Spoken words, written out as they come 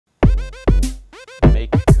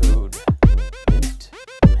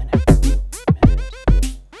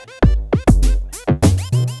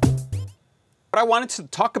I wanted to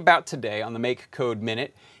talk about today on the MakeCode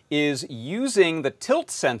Minute is using the tilt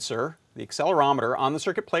sensor, the accelerometer, on the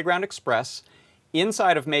Circuit Playground Express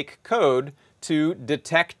inside of MakeCode to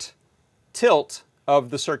detect tilt of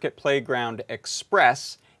the Circuit Playground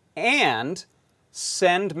Express and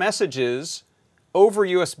send messages over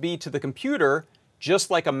USB to the computer just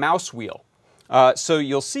like a mouse wheel. So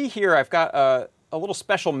you'll see here I've got a little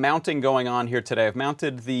special mounting going on here today. I've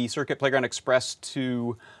mounted the Circuit Playground Express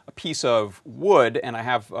to a piece of wood, and I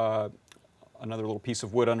have another little piece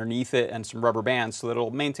of wood underneath it and some rubber bands so that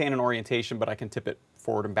it'll maintain an orientation, but I can tip it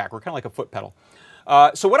forward and backward, kind of like a foot pedal.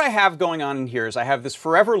 So what I have going on in here is I have this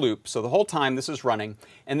forever loop, so the whole time this is running,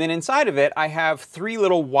 and then inside of it I have 3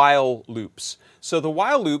 little while loops. So the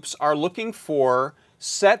while loops are looking for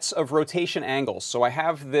sets of rotation angles. So I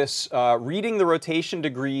have this reading the rotation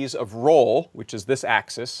degrees of roll, which is this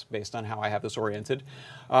axis, based on how I have this oriented.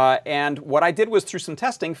 And what I did was, through some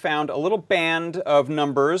testing, found a little band of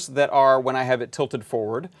numbers that are when I have it tilted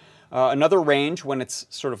forward, another range when it's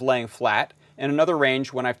sort of laying flat, and another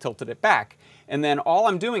range when I've tilted it back. And then all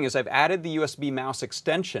I'm doing is I've added the USB mouse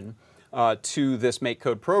extension to this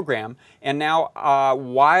MakeCode program, and now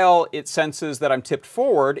while it senses that I'm tipped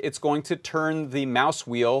forward, it's going to turn the mouse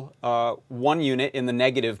wheel 1 unit in the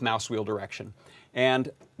negative mouse wheel direction.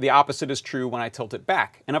 And the opposite is true when I tilt it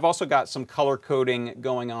back. And I've also got some color coding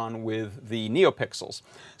going on with the NeoPixels.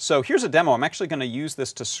 So here's a demo. I'm actually going to use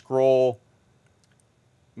this to scroll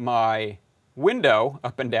my window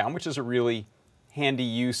up and down, which is a really handy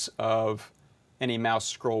use of any mouse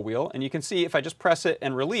scroll wheel. And you can see if I just press it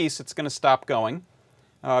and release, it's going to stop going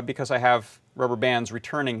because I have rubber bands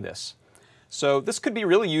returning this. So this could be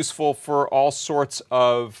really useful for all sorts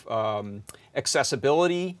of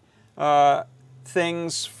accessibility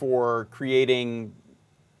things, for creating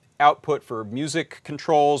output for music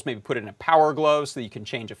controls, maybe put it in a power glove so that you can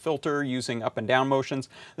change a filter using up and down motions.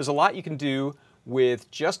 There's a lot you can do with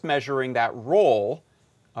just measuring that roll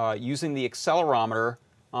using the accelerometer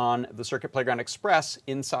on the Circuit Playground Express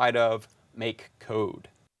inside of MakeCode.